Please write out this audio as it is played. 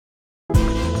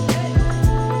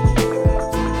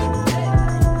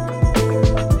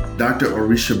Dr.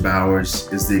 Orisha Bowers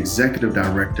is the Executive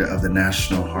Director of the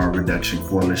National Harm Reduction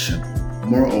Coalition.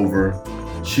 Moreover,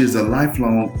 she is a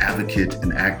lifelong advocate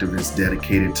and activist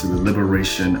dedicated to the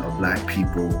liberation of Black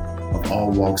people of all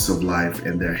walks of life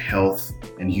and their health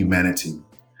and humanity.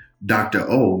 Dr.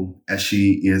 O, as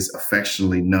she is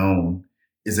affectionately known,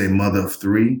 is a mother of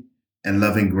three and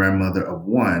loving grandmother of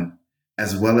one,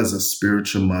 as well as a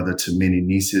spiritual mother to many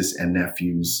nieces and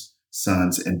nephews,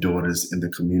 sons and daughters in the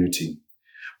community.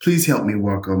 Please help me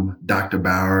welcome Dr.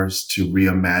 Bowers to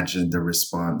Reimagine the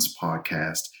Response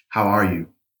podcast. How are you?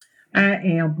 I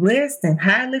am blessed and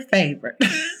highly favored.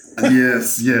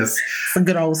 Yes. It's a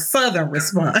good old Southern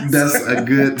response. That's a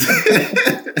good,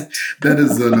 that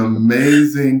is an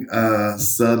amazing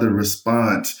Southern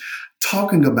response.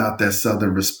 Talking about that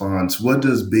Southern response, what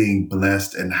does being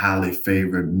blessed and highly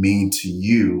favored mean to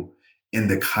you in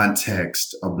the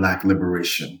context of Black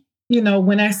liberation?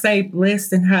 When I say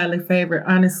blessed and highly favored,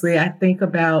 honestly, I think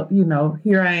about,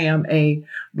 here I am, a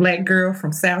Black girl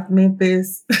from South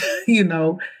Memphis,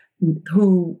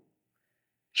 who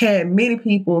had many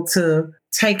people to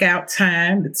take out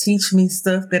time to teach me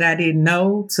stuff that I didn't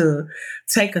know, to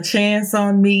take a chance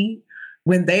on me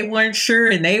when they weren't sure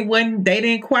and they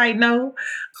didn't quite know,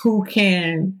 who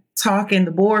can talk in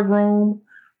the boardroom,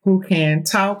 who can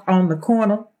talk on the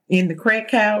corner in the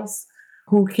crack house,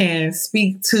 who can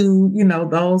speak to,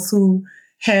 those who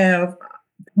have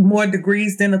more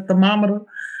degrees than a thermometer,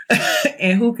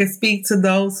 and who can speak to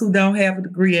those who don't have a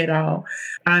degree at all.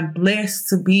 I'm blessed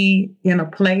to be in a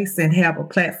place and have a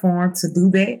platform to do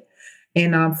that.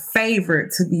 And I'm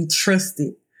favored to be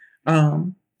trusted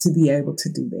to be able to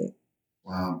do that.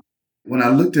 Wow. When I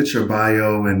looked at your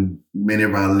bio, and many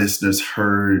of our listeners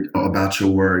heard about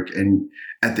your work, and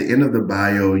at the end of the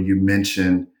bio, you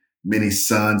mentioned many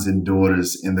sons and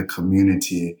daughters in the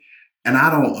community. And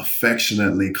I don't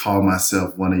affectionately call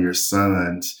myself one of your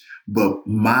sons, but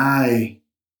my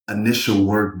initial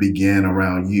work began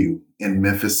around you in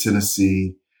Memphis,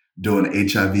 Tennessee, doing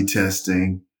HIV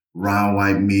testing, round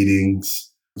white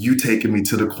meetings, you taking me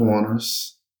to the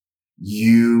corners,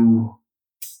 you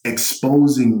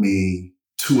exposing me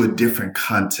to a different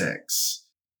context.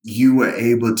 You were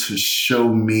able to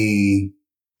show me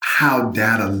how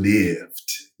data lived.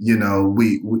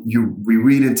 We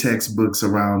read in textbooks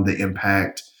around the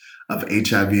impact of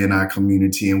HIV in our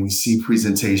community, and we see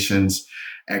presentations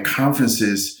at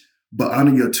conferences, but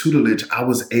under your tutelage, I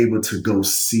was able to go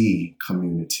see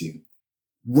community.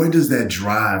 Where does that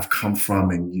drive come from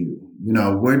in you?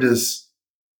 Where does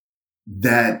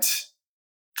that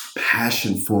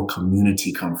passion for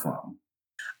community come from?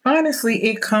 Honestly,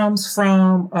 it comes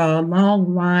from a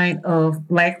long line of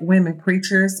Black women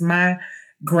preachers. My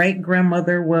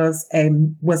great-grandmother was a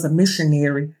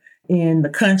missionary in the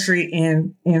country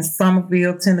in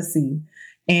Somerville, Tennessee.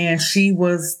 And she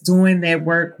was doing that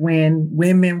work when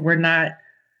women were not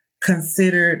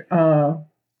considered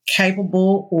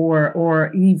capable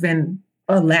or even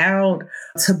allowed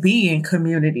to be in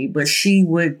community. But she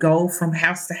would go from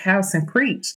house to house and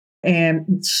preach.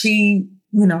 And she,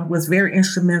 was very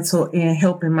instrumental in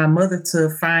helping my mother to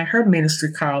find her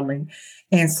ministry calling.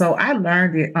 And so I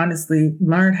learned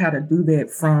how to do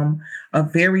that from a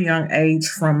very young age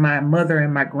from my mother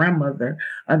and my grandmother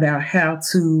about how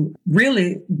to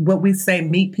really, what we say,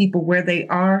 meet people where they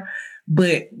are.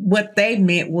 But what they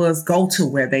meant was go to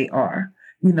where they are.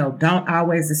 Don't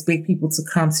always expect people to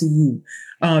come to you.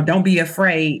 Don't be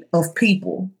afraid of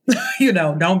people.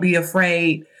 Don't be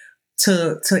afraid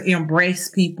to embrace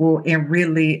people and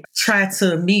really try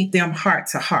to meet them heart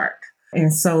to heart.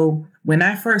 And so when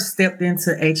I first stepped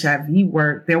into HIV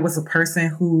work, there was a person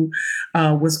who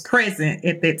was present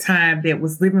at that time that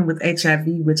was living with HIV,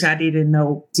 which I didn't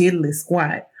know diddly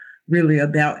squat really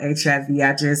about HIV.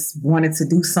 I just wanted to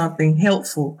do something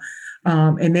helpful.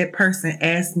 And that person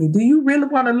asked me, do you really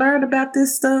want to learn about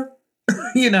this stuff?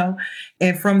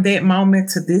 And from that moment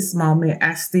to this moment,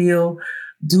 I still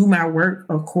do my work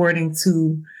according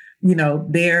to,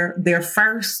 their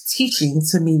first teaching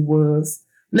to me was,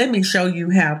 let me show you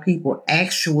how people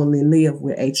actually live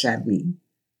with HIV.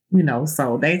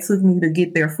 So they took me to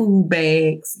get their food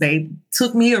bags. They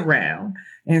took me around.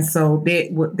 And so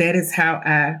that is how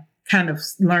I kind of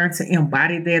learned to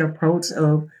embody that approach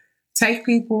of take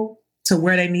people to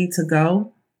where they need to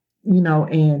go,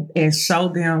 and show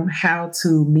them how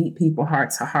to meet people heart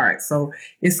to heart. So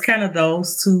it's kind of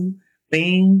those two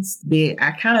things that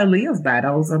I kind of live by.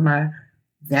 Those are my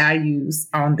values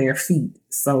on their feet,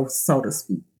 so to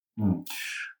speak.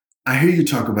 I hear you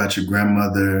talk about your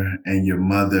grandmother and your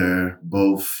mother,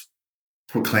 both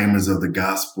proclaimers of the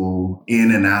gospel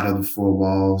in and out of the four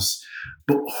walls.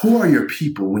 But who are your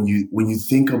people when you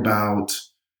think about,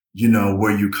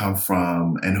 where you come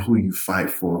from and who you fight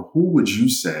for? Who would you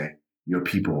say your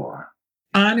people are?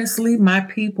 Honestly, my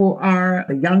people are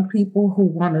the young people who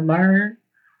want to learn.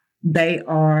 They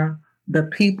are the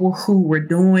people who were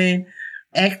doing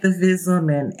activism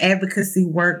and advocacy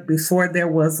work before there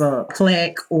was a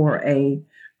plaque or a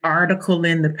article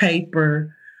in the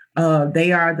paper.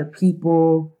 They are the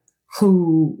people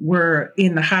who were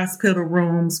in the hospital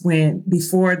rooms when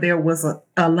before there was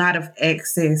a lot of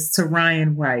access to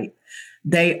Ryan White.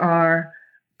 They are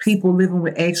people living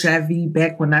with HIV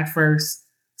back when I first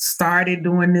started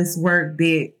doing this work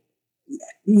that,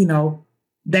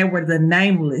 they were the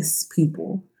nameless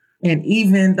people. And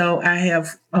even though I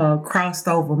have crossed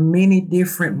over many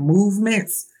different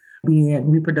movements, being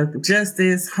reproductive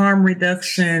justice, harm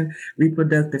reduction,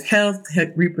 reproductive health,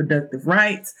 reproductive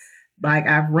rights, like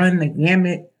I've run the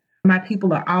gamut. My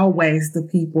people are always the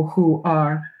people who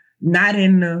are not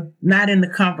in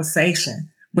the conversation,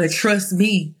 but trust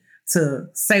me to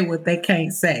say what they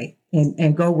can't say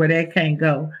and go where they can't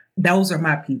go. Those are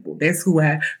my people. That's who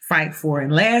I fight for.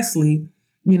 And lastly,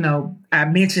 I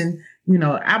mentioned,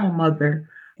 I'm a mother.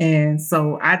 And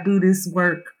so I do this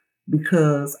work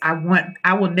because I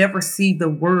will never see the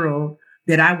world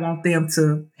that I want them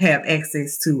to have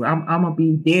access to. I'm going to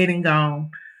be dead and gone,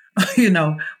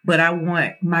 but I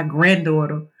want my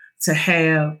granddaughter to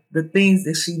have the things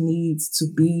that she needs to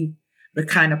be the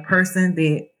kind of person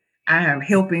that I am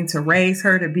helping to raise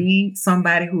her to be,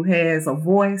 somebody who has a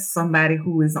voice, somebody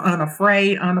who is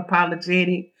unafraid,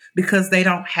 unapologetic, because they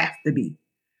don't have to be,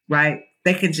 right?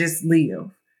 They can just live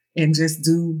and just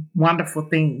do wonderful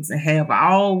things and have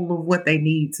all of what they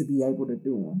need to be able to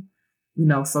do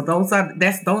them. So those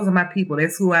are my people.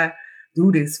 That's who I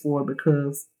do this for,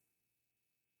 because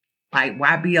like,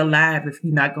 why be alive if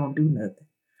you're not going to do nothing?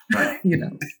 Right.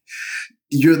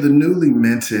 You're the newly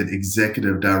minted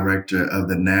executive director of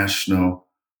the National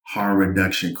Harm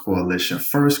Reduction Coalition.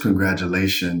 First,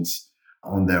 congratulations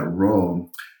on that role.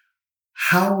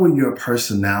 How will your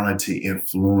personality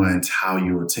influence how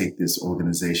you will take this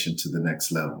organization to the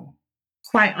next level?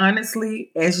 Quite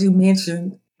honestly, as you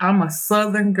mentioned, I'm a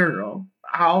Southern girl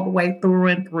all the way through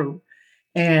and through.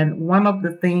 And one of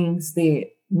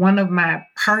my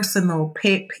personal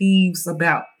pet peeves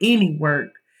about any work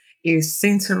is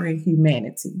centering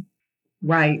humanity,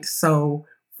 right? So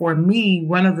for me,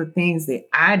 one of the things that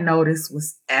I noticed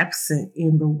was absent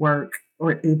in the work,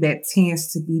 or that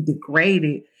tends to be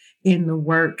degraded in the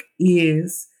work,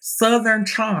 is Southern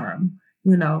charm,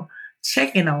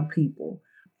 checking on people,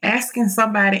 asking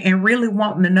somebody and really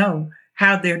wanting to know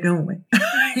how they're doing.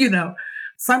 you know,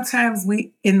 Sometimes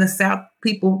we in the South,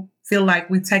 people feel like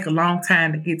we take a long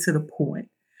time to get to the point.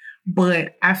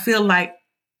 But I feel like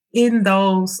in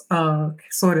those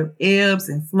sort of ebbs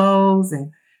and flows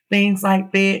and things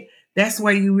like that, that's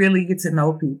where you really get to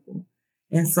know people.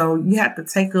 And so you have to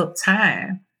take up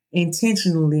time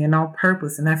intentionally and on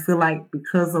purpose. And I feel like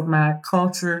because of my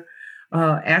culture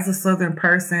as a Southern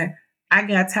person, I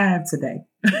got time today.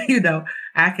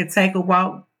 I could take a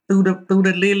walk through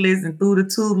the lilies and through the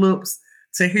tulips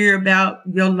to hear about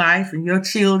your life and your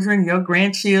children, your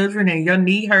grandchildren, and your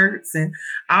knee hurts and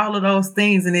all of those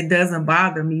things. And it doesn't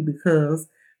bother me because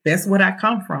that's what I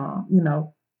come from.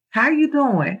 How you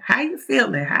doing? How you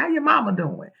feeling? How your mama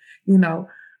doing? You know,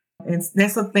 and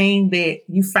that's a thing that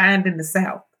you find in the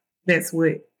South. That's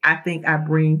what I think I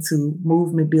bring to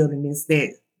movement building, is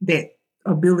that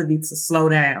ability to slow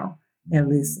down and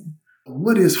listen.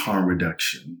 What is harm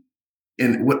reduction?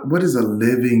 And what is a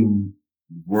living,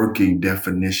 working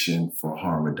definition for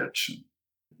harm reduction?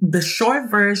 The short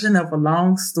version of a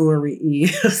long story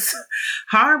is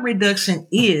harm reduction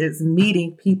is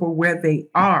meeting people where they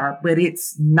are, but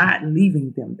it's not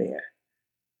leaving them there.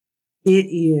 It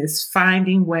is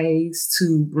finding ways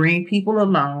to bring people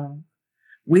along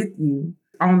with you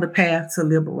on the path to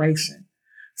liberation.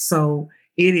 So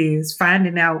it is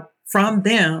finding out from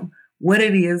them what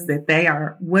it is that they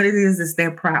are, what it is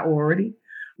their priority,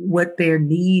 what their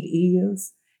need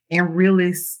is, and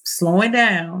really slowing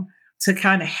down to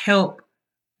kind of help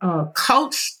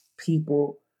coach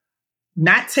people,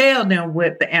 not tell them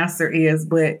what the answer is,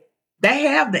 but they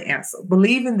have the answer,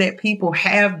 believing that people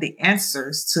have the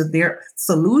answers to their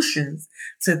solutions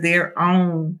to their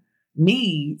own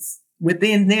needs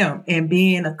within them, and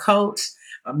being a coach,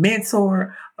 a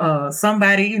mentor,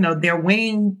 somebody, their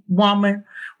wing woman,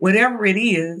 whatever it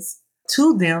is,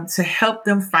 to them to help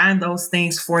them find those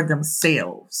things for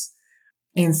themselves.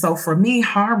 And so for me,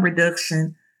 harm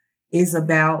reduction is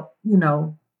about,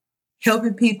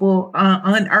 helping people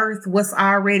unearth what's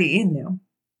already in them.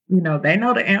 They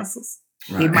know the answers.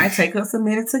 It Right. might take us a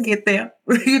minute to get there.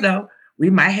 you know, we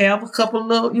might have a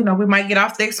couple of, we might get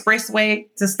off the expressway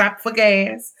to stop for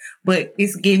gas, but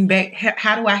it's getting back.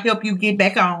 How do I help you get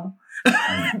back on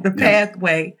Mm. the Yeah.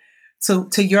 pathway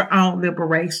to your own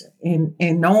liberation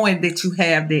and knowing that you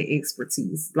have that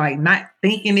expertise, like not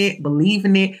thinking it,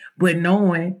 believing it, but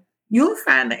knowing you'll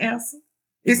find the answer.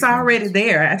 It's already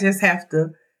there. I just have to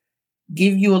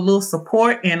give you a little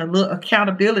support and a little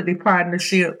accountability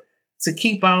partnership to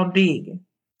keep on digging.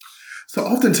 So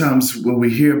oftentimes when we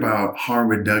hear about harm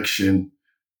reduction,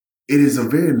 it is a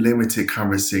very limited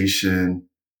conversation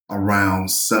around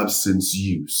substance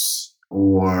use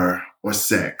or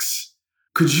sex.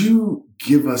 Could you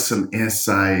give us some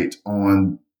insight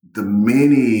on the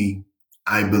many,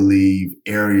 I believe,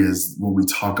 areas when we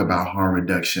talk about harm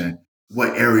reduction?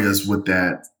 What areas would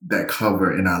that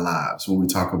cover in our lives when we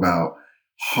talk about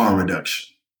harm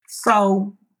reduction?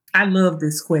 So I love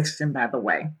this question, by the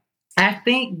way. I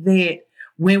think that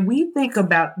when we think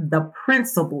about the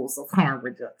principles of harm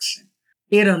reduction,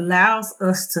 it allows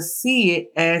us to see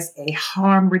it as a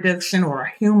harm reduction or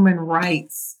a human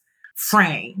rights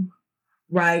frame,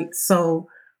 right? So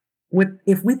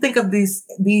if we think of these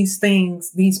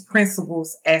things, these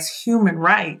principles as human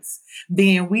rights,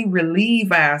 then we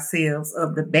relieve ourselves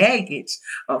of the baggage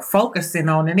of focusing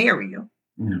on an area,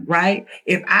 right?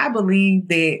 If I believe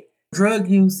that drug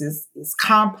use is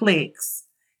complex,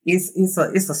 it's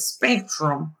a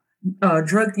spectrum.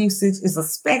 Drug usage is a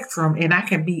spectrum, and I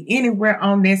can be anywhere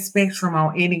on that spectrum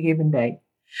on any given day.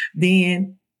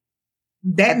 Then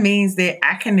that means that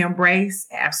I can embrace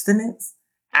abstinence.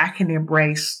 I can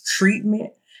embrace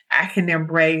treatment. I can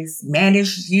embrace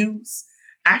managed use.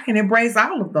 I can embrace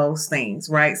all of those things,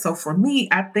 right? So for me,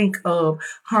 I think of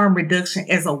harm reduction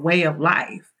as a way of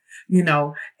life,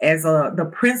 as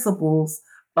the principles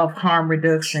of harm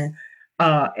reduction,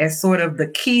 as sort of the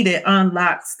key that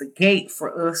unlocks the gate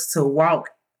for us to walk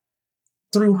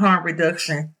through harm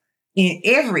reduction in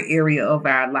every area of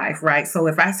our life, right? So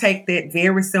if I take that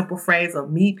very simple phrase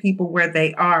of meet people where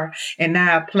they are and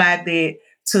I apply that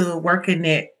to working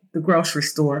at the grocery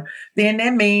store, then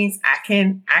that means I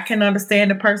can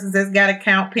understand the person that's got to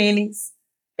count pennies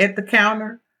at the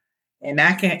counter, and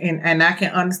I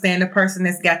can understand the person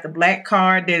that's got the black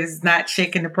card that is not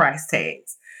checking the price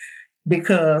tags,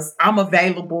 because I'm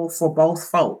available for both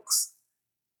folks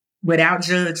without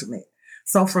judgment.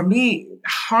 So for me,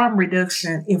 harm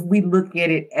reduction, if we look at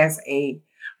it as a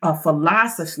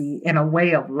philosophy and a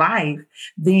way of life,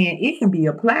 then it can be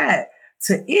applied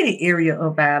to any area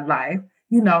of our life.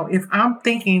 If I'm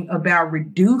thinking about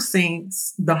reducing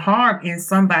the harm in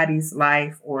somebody's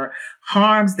life or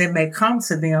harms that may come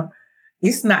to them,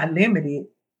 it's not limited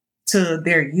to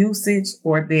their usage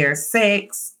or their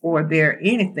sex or their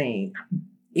anything.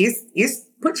 It's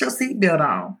put your seatbelt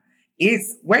on.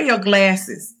 It's wear your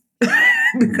glasses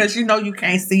because you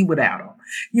can't see without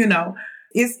them.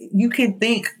 It's you can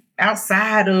think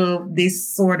outside of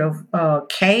this sort of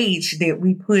cage that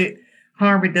we put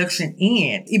harm reduction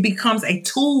in. It becomes a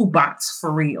toolbox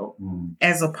for real,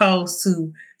 as opposed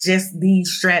to just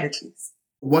these strategies.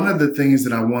 One of the things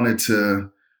that I wanted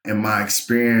to, in my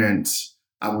experience,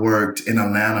 I worked in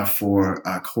Atlanta for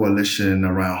a coalition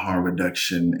around harm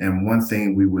reduction. And one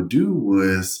thing we would do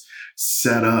was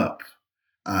set up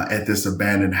at this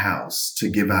abandoned house to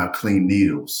give out clean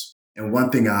needles. And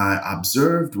one thing I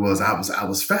observed was I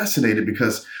was fascinated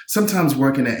because sometimes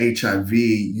working at HIV,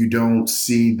 you don't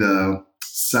see the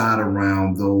side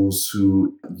around those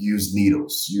who use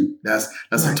needles. That's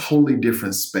right. A totally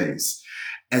different space.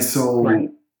 And so right.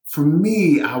 For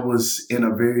me, I was in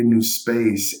a very new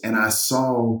space, and I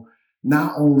saw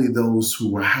not only those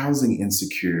who were housing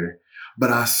insecure, but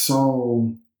I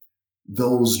saw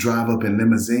those drive up in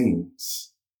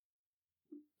limousines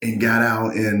and got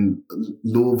out in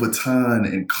Louis Vuitton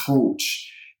and Coach,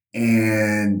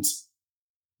 and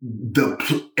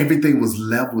everything was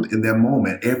leveled in that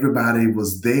moment. Everybody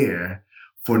was there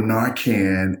for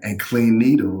Narcan and clean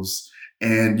needles.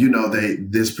 And,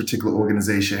 this particular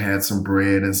organization had some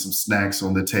bread and some snacks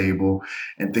on the table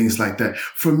and things like that.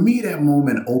 For me, that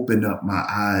moment opened up my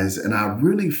eyes, and I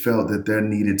really felt that there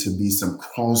needed to be some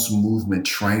cross-movement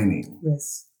training.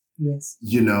 Yes.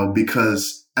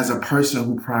 Because as a person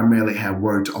who primarily had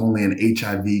worked only in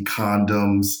HIV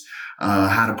condoms,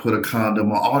 how to put a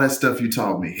condom on, all that stuff you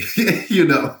taught me,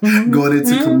 going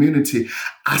into community,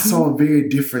 I saw a very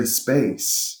different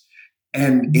space.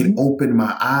 And it opened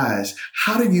my eyes.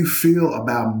 How do you feel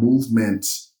about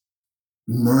movements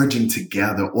merging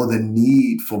together, or the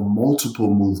need for multiple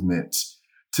movements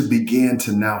to begin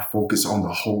to now focus on the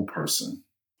whole person?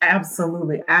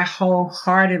 Absolutely. I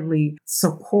wholeheartedly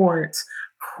support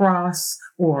cross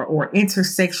or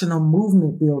intersectional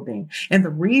movement building. And the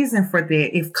reason for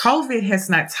that, if COVID has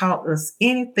not taught us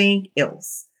anything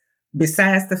else,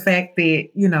 besides the fact that,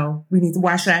 we need to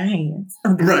wash our hands.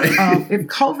 Right. If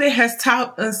COVID has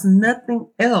taught us nothing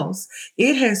else,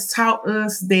 it has taught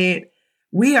us that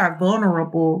we are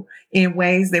vulnerable in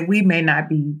ways that we may not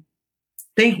be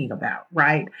thinking about,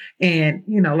 right? And,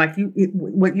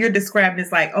 what you're describing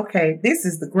is like, okay, this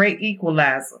is the great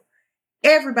equalizer.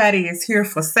 Everybody is here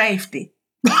for safety,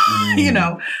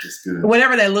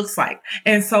 whatever that looks like.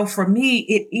 And so for me,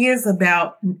 it is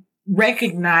about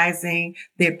recognizing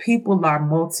that people are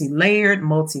multi-layered,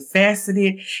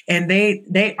 multifaceted, and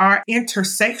they are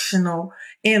intersectional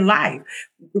in life.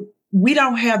 We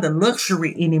don't have the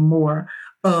luxury anymore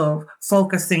of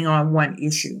focusing on one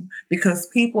issue because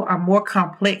people are more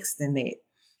complex than that.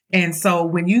 And so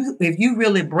if you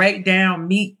really break down,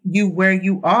 meet you where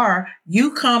you are,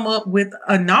 you come up with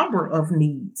a number of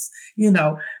needs,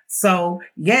 So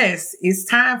yes, it's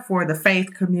time for the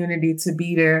faith community to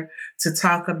be there to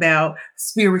talk about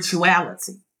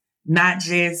spirituality, not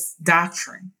just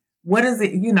doctrine. What is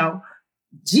it?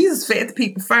 Jesus fed the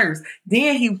people first,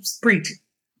 then he was preaching,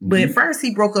 but first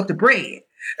he broke up the bread.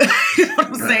 You know what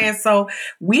I'm saying? So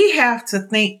we have to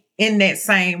think in that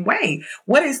same way.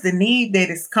 What is the need that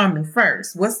is coming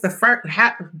first? What's the first?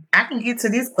 How I can get to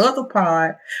this other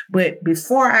part, but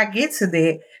before I get to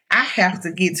that, I have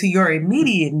to get to your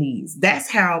immediate needs. That's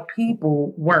how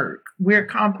people work. We're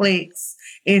complex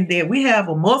in that we have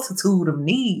a multitude of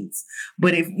needs,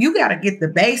 but if you got to get the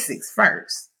basics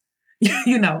first,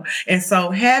 and so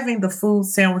having the food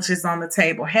sandwiches on the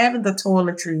table, having the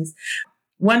toiletries.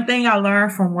 One thing I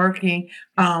learned from working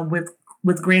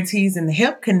with grantees in the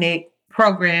Help Connect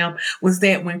program was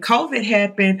that when COVID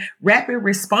happened, rapid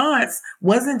response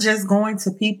wasn't just going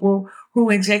to people who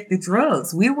injected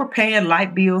drugs. We were paying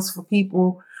light bills for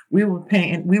people. We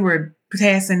were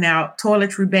passing out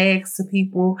toiletry bags to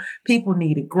people. People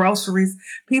needed groceries.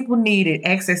 People needed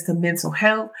access to mental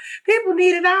health. People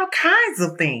needed all kinds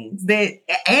of things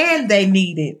and they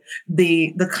needed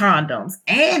the condoms,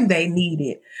 and they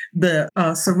needed the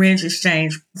syringe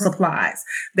exchange supplies.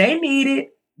 They needed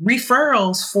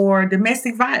referrals for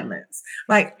domestic violence.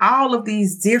 Like all of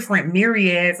these different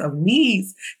myriads of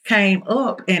needs came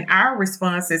up, and our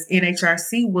response as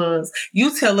NHRC was,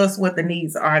 you tell us what the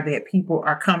needs are that people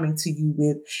are coming to you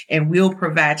with, and we'll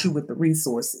provide you with the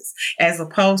resources, as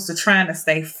opposed to trying to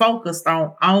stay focused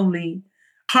on only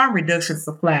harm reduction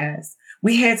supplies.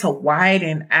 We had to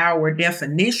widen our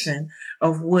definition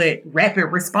of what rapid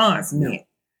response meant.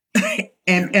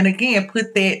 And again,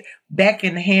 put that back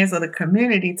in the hands of the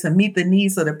community to meet the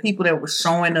needs of the people that were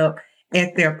showing up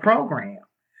at their program.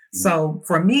 So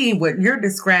for me, what you're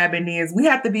describing is we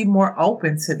have to be more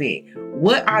open to that.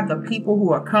 What are the people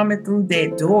who are coming through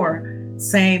that door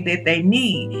saying that they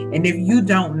need? And if you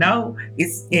don't know,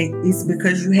 it's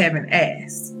because you haven't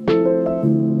asked.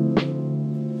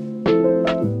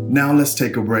 Now let's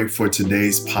take a break for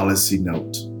today's policy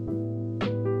note.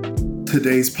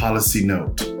 Today's policy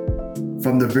note.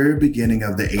 From the very beginning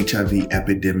of the HIV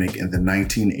epidemic in the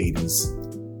 1980s,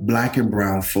 Black and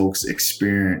brown folks'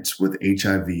 experience with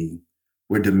HIV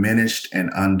were diminished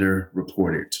and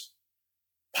underreported.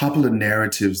 Popular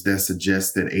narratives that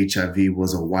suggest that HIV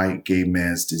was a white gay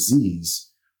man's disease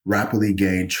rapidly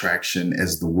gained traction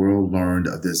as the world learned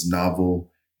of this novel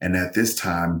and at this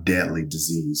time deadly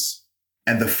disease.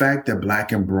 And the fact that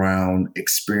Black and brown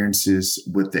experiences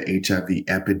with the HIV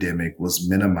epidemic was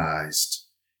minimized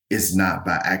is not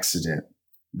by accident.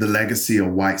 The legacy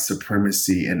of white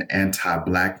supremacy and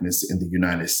anti-Blackness in the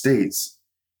United States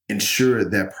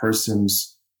ensured that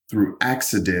persons through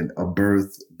accident of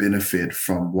birth benefit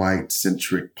from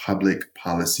white-centric public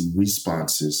policy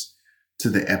responses to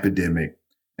the epidemic,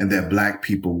 and that Black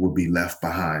people will be left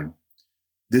behind.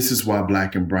 This is why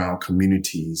Black and brown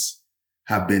communities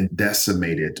have been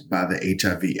decimated by the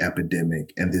HIV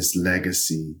epidemic, and this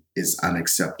legacy is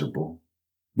unacceptable.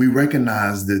 We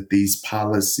recognize that these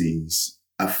policies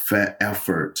affect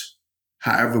effort.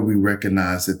 However, we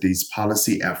recognize that these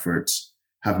policy efforts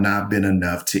have not been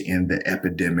enough to end the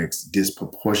epidemic's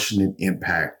disproportionate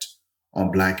impact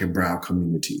on Black and brown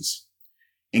communities.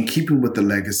 In keeping with the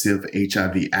legacy of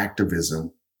HIV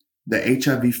activism, the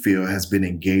HIV field has been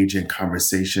engaged in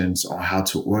conversations on how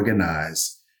to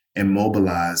organize and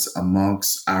mobilize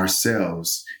amongst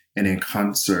ourselves and in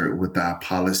concert with our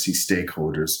policy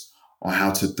stakeholders on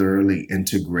how to thoroughly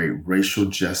integrate racial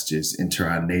justice into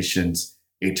our nation's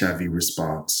HIV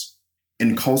response.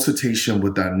 In consultation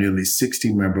with our nearly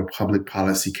 60-member Public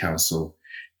Policy Council,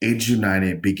 AIDS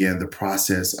United began the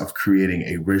process of creating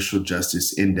a racial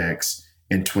justice index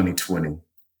in 2020.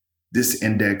 This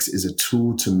index is a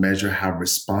tool to measure how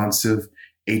responsive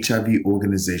HIV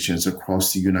organizations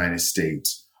across the United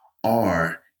States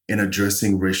are in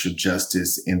addressing racial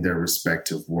justice in their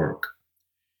respective work.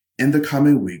 In the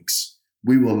coming weeks,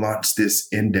 we will launch this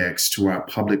index to our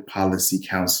Public Policy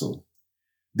Council.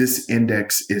 This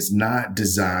index is not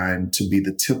designed to be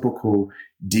the typical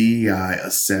DEI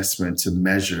assessment to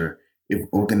measure if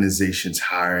organizations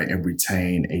hire and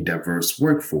retain a diverse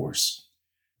workforce.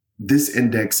 This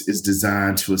index is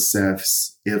designed to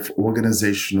assess if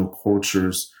organizational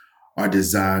cultures are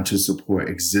designed to support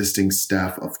existing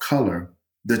staff of color,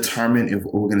 determine if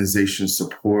organizations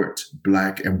support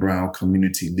Black and Brown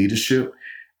community leadership,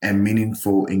 and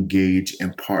meaningful engage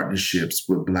in partnerships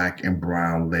with Black and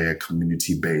Brown-led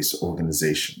community-based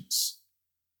organizations.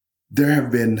 There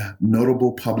have been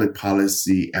notable public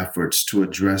policy efforts to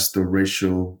address the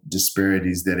racial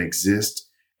disparities that exist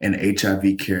in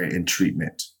HIV care and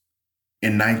treatment.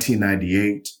 In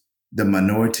 1998, the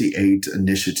Minority AIDS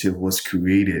Initiative was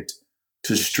created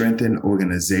to strengthen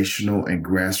organizational and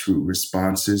grassroots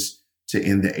responses to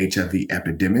end the HIV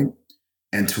epidemic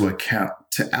and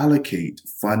to allocate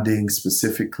funding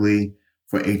specifically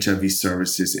for HIV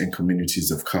services in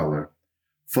communities of color.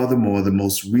 Furthermore, the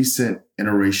most recent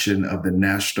iteration of the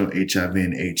National HIV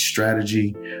and AIDS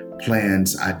Strategy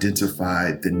plans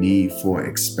identified the need for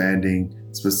expanding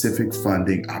specific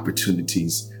funding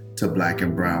opportunities to Black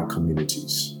and Brown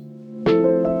communities.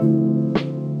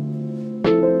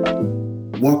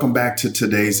 Welcome back to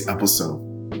today's episode.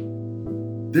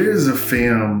 There's a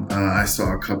film I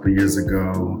saw a couple years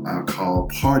ago called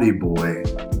Party Boy,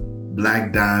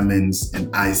 Black Diamonds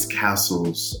and Ice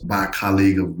Castles by a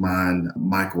colleague of mine,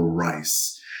 Michael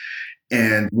Rice.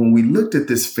 And when we looked at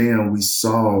this film, we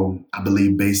saw, I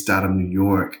believe based out of New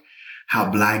York,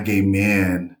 how Black gay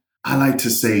men, I like to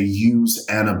say, used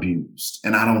and abused.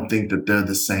 And I don't think that they're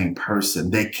the same person.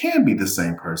 They can be the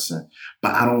same person,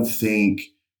 but I don't think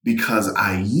because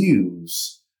I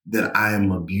use that I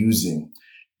am abusing.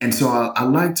 And so I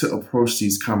like to approach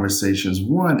these conversations,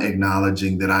 one,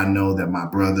 acknowledging that I know that my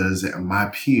brothers and my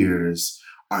peers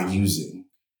are using.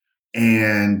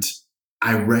 And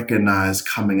I recognize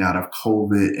coming out of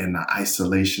COVID and the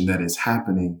isolation that is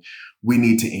happening, we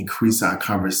need to increase our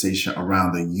conversation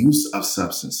around the use of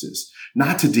substances,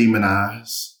 not to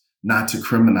demonize, not to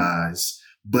criminalize,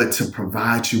 but to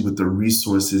provide you with the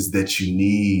resources that you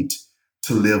need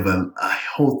to live a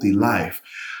healthy life.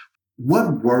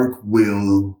 What work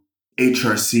will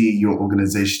HRC, your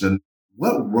organization,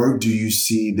 what work do you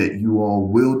see that you all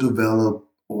will develop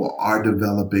or are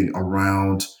developing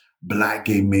around Black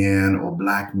gay men or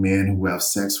Black men who have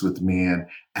sex with men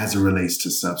as it relates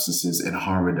to substances and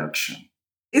harm reduction?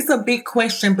 It's a big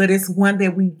question, but it's one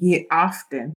that we get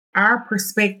often. Our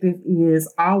perspective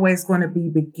is always going to be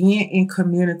begin in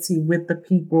community with the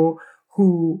people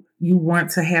who you want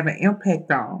to have an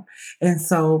impact on. And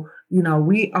so,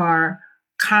 we are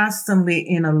constantly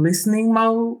in a listening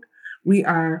mode.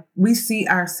 We see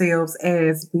ourselves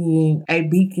as being a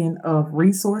beacon of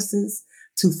resources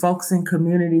to folks in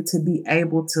community to be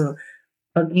able to,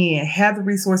 again, have the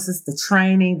resources, the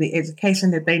training, the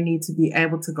education that they need to be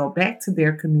able to go back to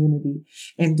their community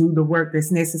and do the work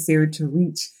that's necessary to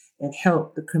reach and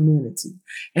help the community.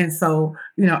 And so,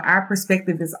 our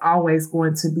perspective is always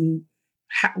going to be,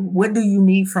 what do you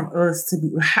need from us to be,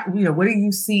 what do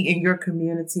you see in your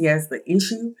community as the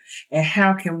issue, and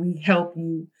how can we help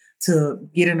you to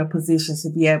get in a position to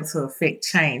be able to affect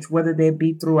change, whether that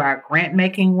be through our grant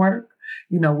making work.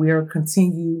 We'll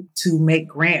continue to make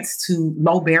grants to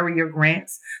low barrier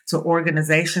grants to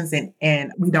organizations,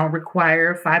 and we don't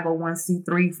require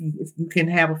 501c3 if you can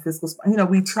have a fiscal.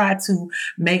 We try to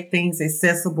make things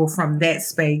accessible from that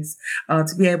space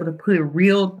to be able to put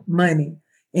real money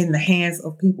in the hands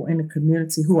of people in the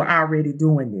community who are already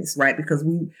doing this, right? Because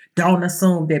we don't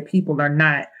assume that people are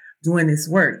not doing this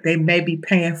work. They may be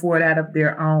paying for it out of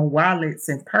their own wallets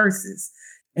and purses.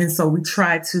 And so we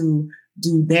try to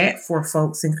do that for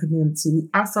folks in community. We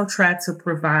also try to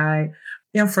provide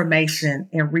information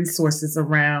and resources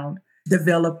around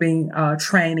developing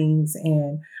trainings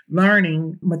and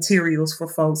learning materials for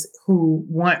folks who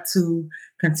want to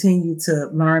continue to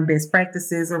learn best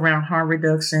practices around harm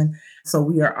reduction. So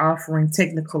we are offering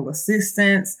technical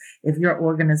assistance. If your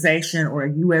organization or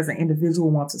you as an individual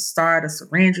want to start a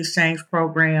syringe exchange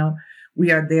program,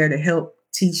 we are there to help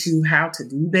teach you how to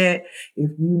do that.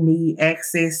 If you need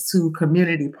access to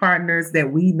community partners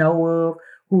that we know of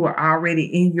who are already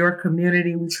in your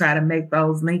community, we try to make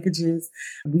those linkages.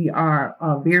 We are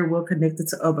very well connected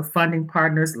to other funding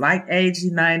partners like AIDS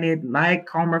United, like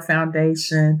Comer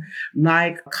Foundation,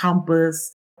 like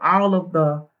Compass, all of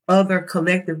the other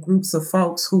collective groups of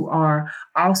folks who are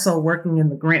also working in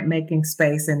the grant making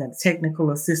space and the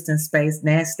technical assistance space,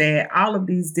 NASDAQ, all of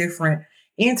these different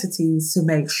entities to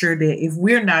make sure that if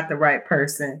we're not the right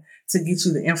person to get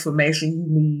you the information you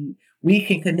need, we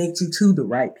can connect you to the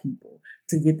right people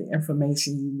to get the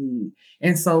information you need.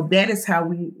 And so that is how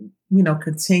we,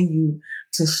 continue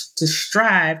to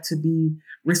strive to be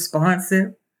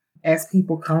responsive as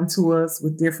people come to us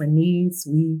with different needs.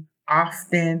 We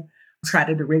often try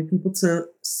to direct people to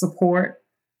support.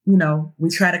 We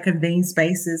try to convene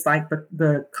spaces like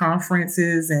the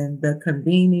conferences and the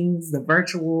convenings, the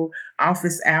virtual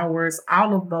office hours.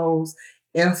 All of those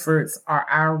efforts are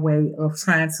our way of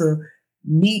trying to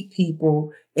meet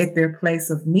people at their place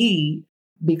of need.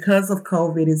 Because of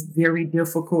COVID, it's very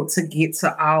difficult to get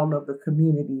to all of the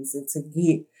communities and to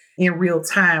get in real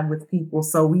time with people.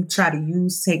 So we try to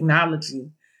use technology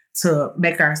to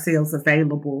make ourselves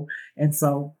available. And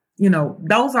so,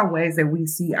 those are ways that we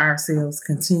see ourselves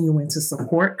continuing to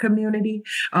support community,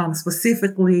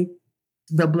 specifically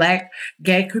the Black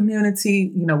gay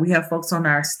community. We have folks on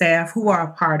our staff who are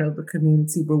a part of the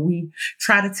community, but we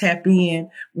try to tap in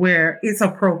where it's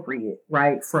appropriate,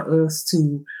 right, for us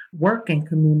to work in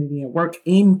community and work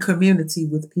in community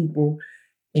with people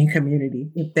in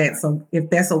community, if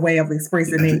that's a way of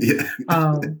expressing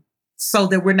it, so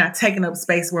that we're not taking up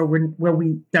space where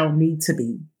we don't need to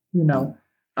be,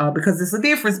 because there's a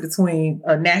difference between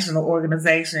a national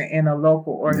organization and a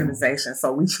local organization.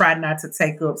 So we try not to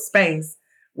take up space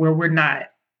where we're not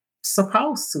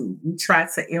supposed to. We try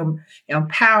to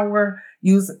empower,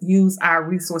 use our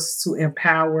resources to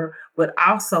empower, but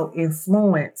also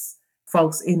influence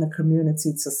folks in the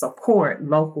community to support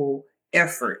local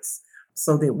efforts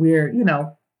so that we're,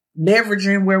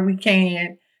 leveraging where we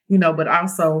can, but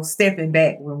also stepping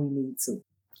back when we need to.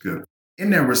 Good. In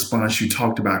that response, you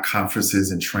talked about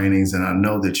conferences and trainings, and I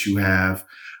know that you have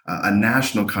a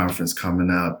national conference coming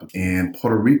up in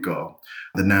Puerto Rico,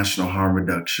 the National Harm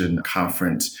Reduction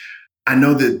Conference. I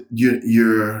know that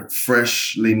you're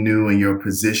freshly new in your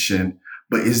position,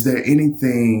 but is there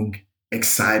anything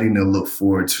exciting to look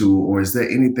forward to, or is there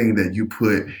anything that you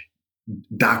put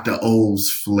Dr.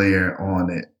 O's flair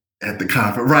on it at the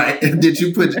conference? Right?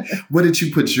 What did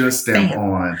you put your stamp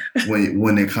on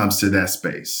when it comes to that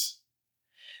space?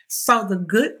 So the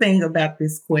good thing about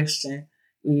this question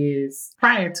is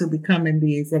prior to becoming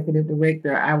the executive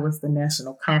director, I was the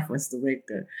national conference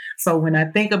director. So when I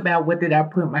think about what did I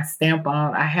put my stamp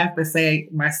on, I have to say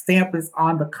my stamp is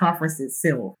on the conference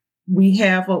itself. We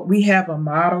have a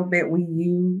model that we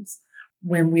use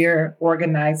when we're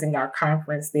organizing our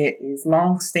conference that is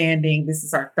longstanding. This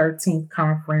is our 13th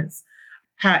conference.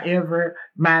 However,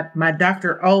 my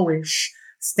Dr. O-ish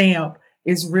stamp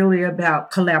is really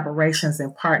about collaborations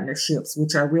and partnerships,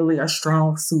 which are really a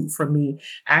strong suit for me.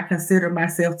 I consider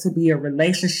myself to be a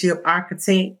relationship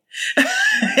architect.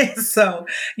 So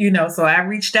I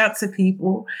reached out to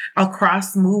people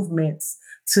across movements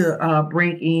to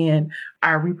bring in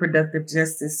our reproductive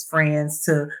justice friends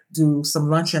to do some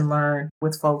lunch and learn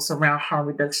with folks around harm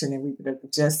reduction and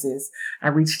reproductive justice. I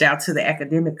reached out to the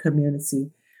academic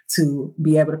community to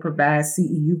be able to provide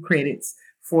CEU credits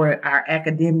for our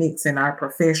academics and our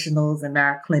professionals and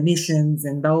our clinicians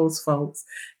and those folks.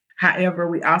 However,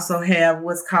 we also have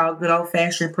what's called good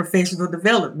old-fashioned professional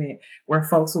development, where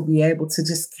folks will be able to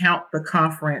just count the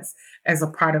conference as a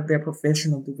part of their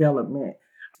professional development.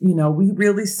 We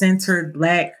really centered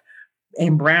Black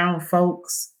and Brown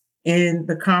folks in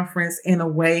the conference in a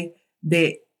way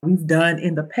that we've done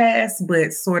in the past,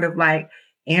 but sort of like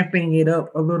amping it up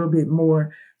a little bit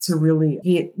more to really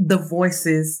get the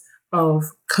voices of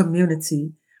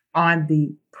community on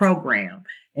the program.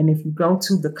 And if you go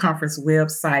to the conference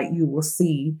website, you will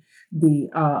see the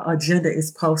agenda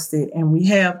is posted, and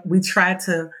we try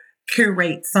to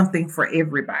curate something for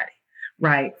everybody,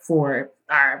 right? For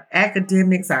our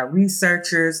academics, our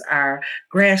researchers, our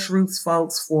grassroots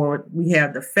folks, we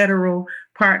have the federal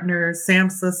partners,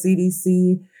 SAMHSA,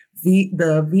 CDC,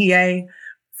 the VA,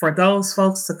 for those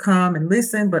folks to come and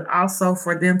listen, but also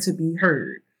for them to be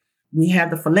heard. We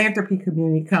have the philanthropy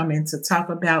community coming to talk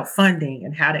about funding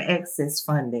and how to access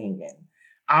funding and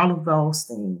all of those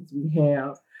things. We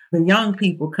have the young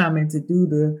people coming to do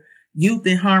the youth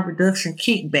and harm reduction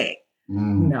kickback.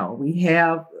 We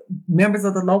have members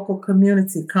of the local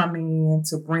community coming in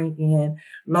to bring in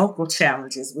local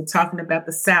challenges. We're talking about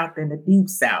the South and the Deep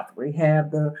South. We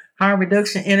have the Harm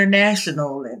Reduction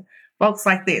International and folks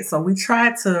like that. So we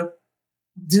try to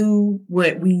do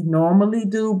what we normally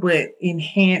do, but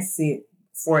enhance it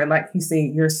for, like you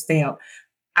said, your stamp.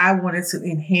 I wanted to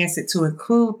enhance it to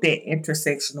include that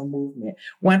intersectional movement.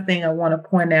 One thing I want to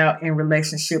point out in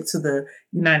relationship to the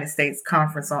United States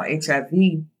Conference on HIV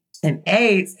and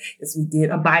AIDS is we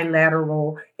did a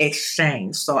bilateral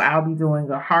exchange. So I'll be doing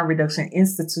a Harm Reduction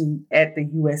Institute at the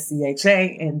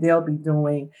USCHA, and they'll be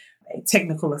doing a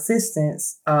technical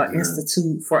assistance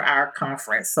institute for our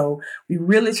conference. So we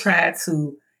really try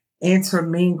to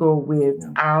intermingle with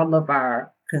all of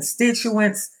our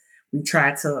constituents. We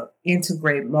try to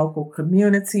integrate local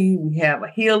community. We have a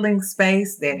healing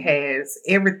space that has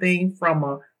everything from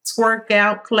a twerk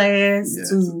out class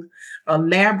to a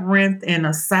labyrinth and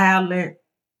a silent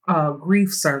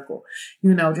grief circle.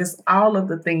 Just all of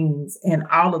the things and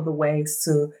all of the ways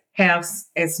to have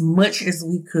as much as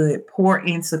we could pour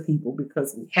into people,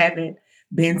 because we haven't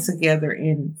been together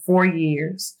in 4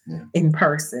 years in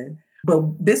person. But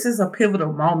this is a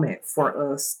pivotal moment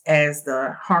for us as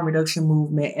the harm reduction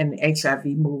movement and the HIV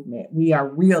movement. We are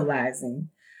realizing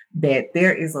that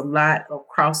there is a lot of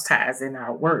cross ties in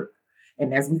our work.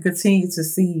 And as we continue to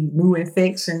see new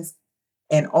infections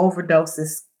and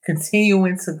overdoses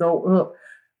continuing to go up,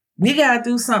 we got to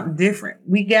do something different.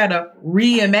 We got to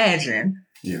reimagine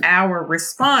our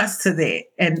response to that.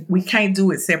 And we can't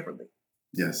do it separately.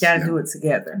 Got to do it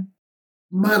together.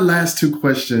 My last two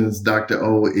questions, Dr.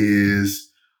 O,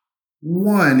 is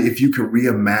one, if you could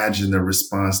reimagine the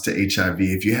response to HIV,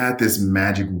 if you had this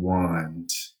magic wand,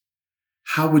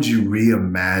 how would you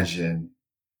reimagine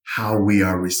how we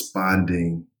are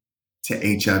responding to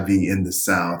HIV in the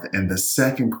South? And the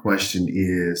second question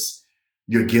is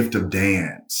your gift of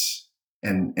dance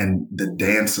and the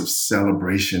dance of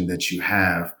celebration that you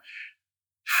have.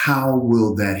 How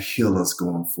will that heal us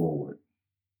going forward?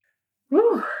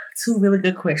 Whew. Two really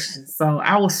good questions. So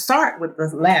I will start with the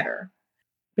latter.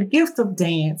 The gift of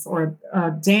dance, or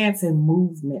dance and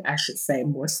movement, I should say,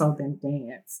 more so than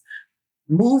dance.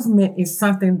 Movement is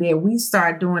something that we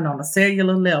start doing on a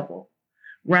cellular level,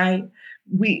 right?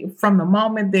 From the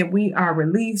moment that we are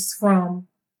released from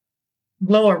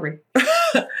glory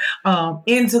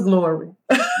into glory,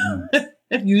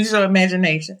 use your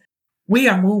imagination. We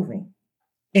are moving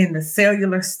in the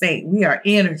cellular state. We are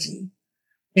energy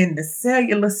in the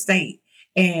cellular state.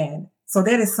 And so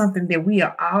that is something that we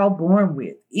are all born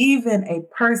with. Even a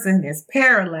person that's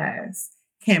paralyzed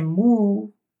can move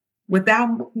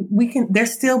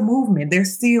there's still movement.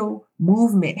 There's still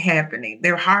movement happening.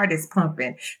 Their heart is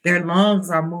pumping. Their lungs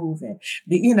are moving,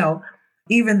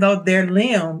 even though their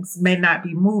limbs may not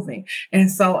be moving.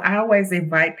 And so I always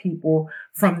invite people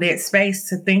from that space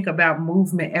to think about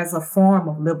movement as a form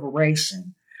of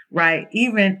liberation. Right.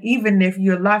 Even if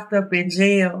you're locked up in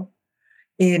jail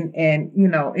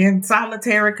in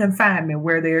solitary confinement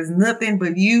where there's nothing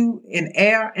but you and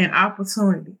air and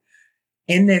opportunity,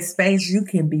 in that space, you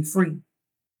can be free.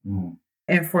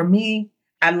 And for me,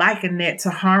 I liken that to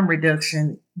harm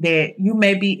reduction, that you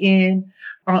may be in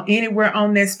anywhere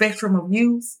on that spectrum of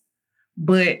use,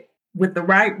 but with the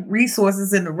right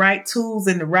resources and the right tools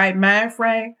and the right mind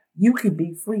frame, you can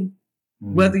be free.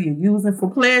 Whether you're using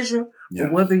for pleasure or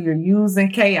whether you're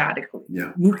using chaotically,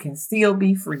 you can still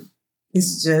be free.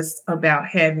 It's just about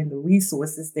having the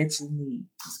resources that you need.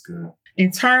 That's good.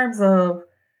 In terms of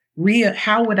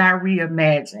how would I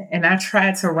reimagine? And I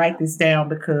tried to write this down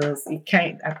because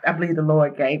I believe the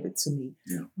Lord gave it to me.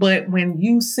 But when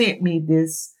you sent me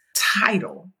this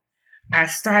title, I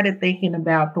started thinking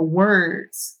about the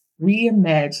words,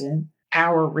 reimagine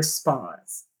our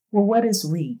response. Well, what is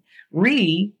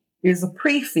re is a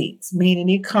prefix, meaning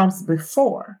it comes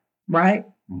before, right?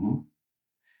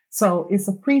 So it's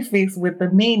a prefix with the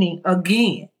meaning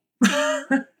again.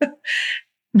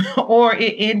 Or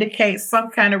it indicates some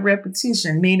kind of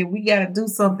repetition, meaning we got to do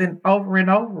something over and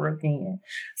over again.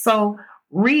 So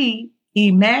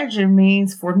reimagine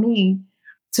means for me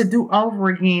to do over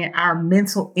again our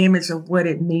mental image of what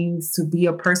it means to be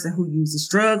a person who uses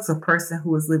drugs, a person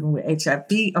who is living with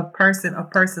HIV, a person,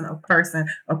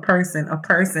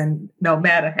 no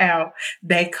matter how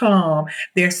they come,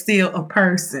 they're still a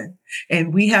person.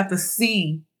 And we have to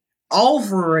see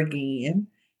over again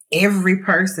every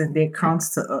person that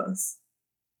comes to us,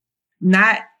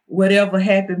 not whatever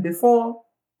happened before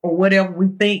or whatever we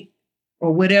think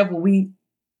or whatever we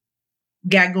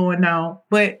got going on,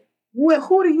 but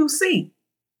who do you see?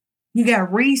 You got to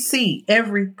re-see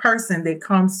every person that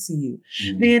comes to you.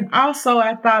 Then also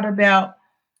I thought about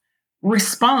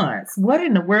response. What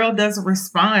in the world does a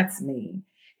response mean?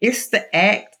 It's the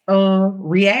act of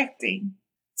reacting.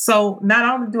 So not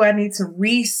only do I need to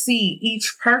re-see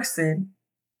each person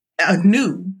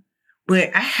anew,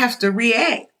 but I have to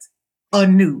react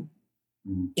anew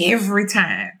every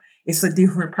time it's a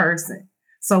different person.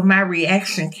 So my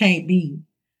reaction can't be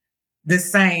the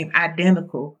same,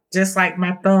 identical. Just like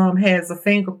my thumb has a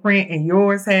fingerprint and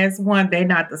yours has one, they're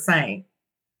not the same.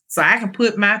 So I can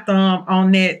put my thumb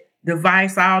on that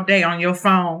device all day on your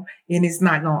phone and it's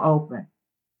not going to open.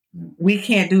 We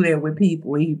can't do that with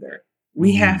people either.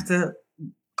 We have to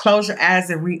close your eyes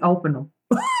and reopen them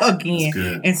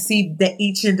again and see that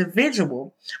each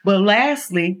individual. But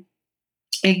lastly,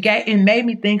 it made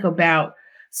me think about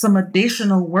some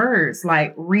additional words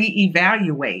like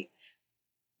reevaluate.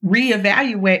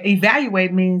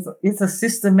 Evaluate means it's a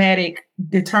systematic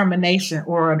determination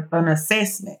or an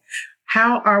assessment.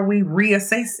 How are we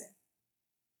reassessing?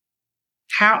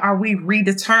 How are we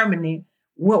redetermining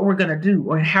what we're going to do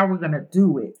or how we're going to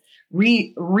do it?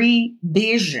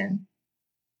 Revision.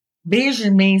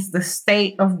 Vision means the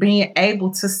state of being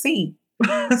able to see.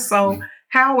 So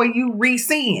how are you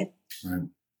re-seeing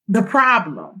the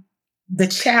problem, the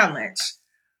challenge?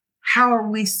 How are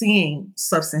we seeing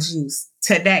substance use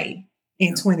today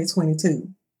in 2022,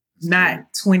 not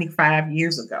 25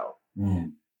 years ago?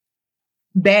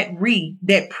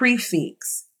 That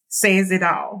prefix says it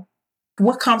all.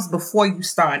 What comes before you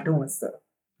start doing stuff?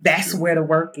 That's where the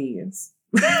work is.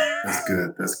 That's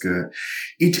good. That's good.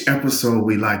 Each episode,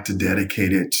 we like to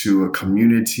dedicate it to a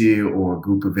community or a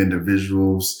group of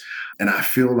individuals. And I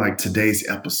feel like today's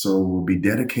episode will be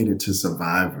dedicated to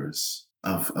survivors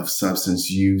of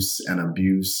substance use and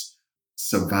abuse,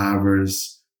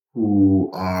 survivors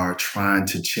who are trying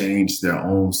to change their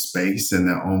own space and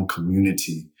their own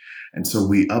community. And so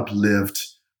we uplift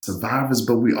survivors,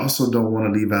 but we also don't want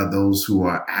to leave out those who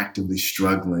are actively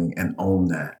struggling and own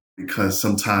that. Because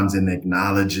sometimes in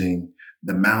acknowledging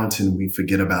the mountain, we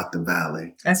forget about the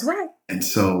valley. That's right. And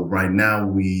so right now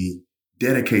we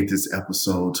dedicate this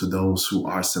episode to those who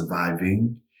are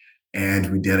surviving,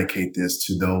 and we dedicate this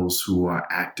to those who are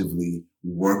actively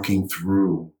working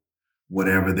through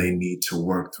whatever they need to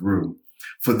work through.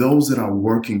 For those that are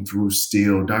working through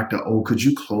still, Dr. O, could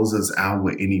you close us out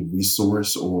with any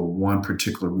resource or one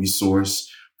particular resource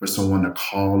for someone to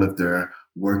call if they're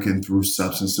working through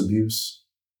substance abuse?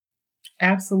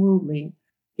 Absolutely.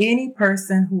 Any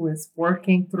person who is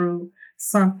working through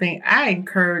something, I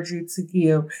encourage you to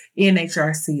give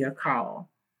NHRC a call.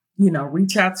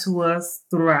 Reach out to us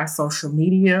through our social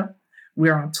media.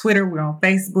 We're on Twitter, we're on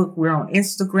Facebook, we're on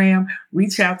Instagram.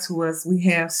 Reach out to us. We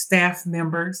have staff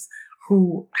members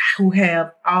who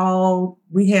have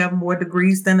we have more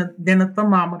degrees than a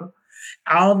thermometer.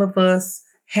 All of us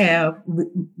have,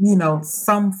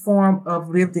 some form of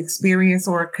lived experience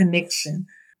or a connection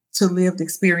to lived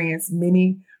experience.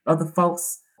 Many of the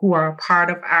folks who are a part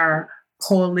of our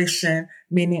coalition,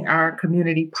 meaning our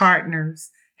community partners,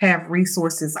 have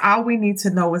resources. All we need to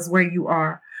know is where you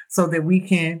are so that we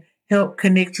can help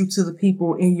connect you to the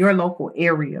people in your local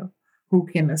area who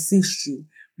can assist you.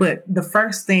 But the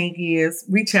first thing is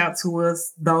reach out to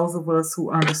us, those of us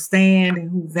who understand and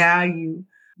who value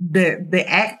the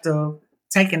act of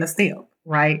taking a step,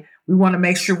 right? We want to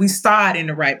make sure we start in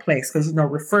the right place because,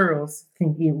 referrals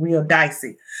can get real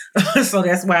dicey. So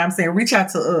that's why I'm saying reach out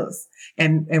to us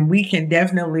and we can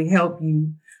definitely help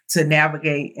you to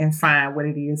navigate and find what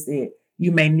it is that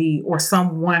you may need or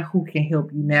someone who can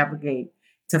help you navigate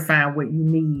to find what you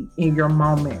need in your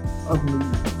moment of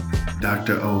need.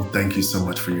 Dr. O, thank you so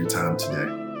much for your time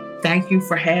today. Thank you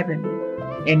for having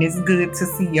me. And it's good to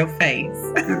see your face.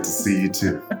 Good to see you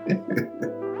too.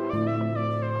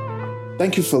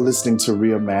 Thank you for listening to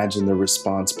Reimagine the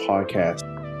Response podcast.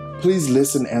 Please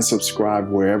listen and subscribe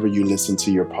wherever you listen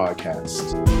to your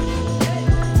podcast.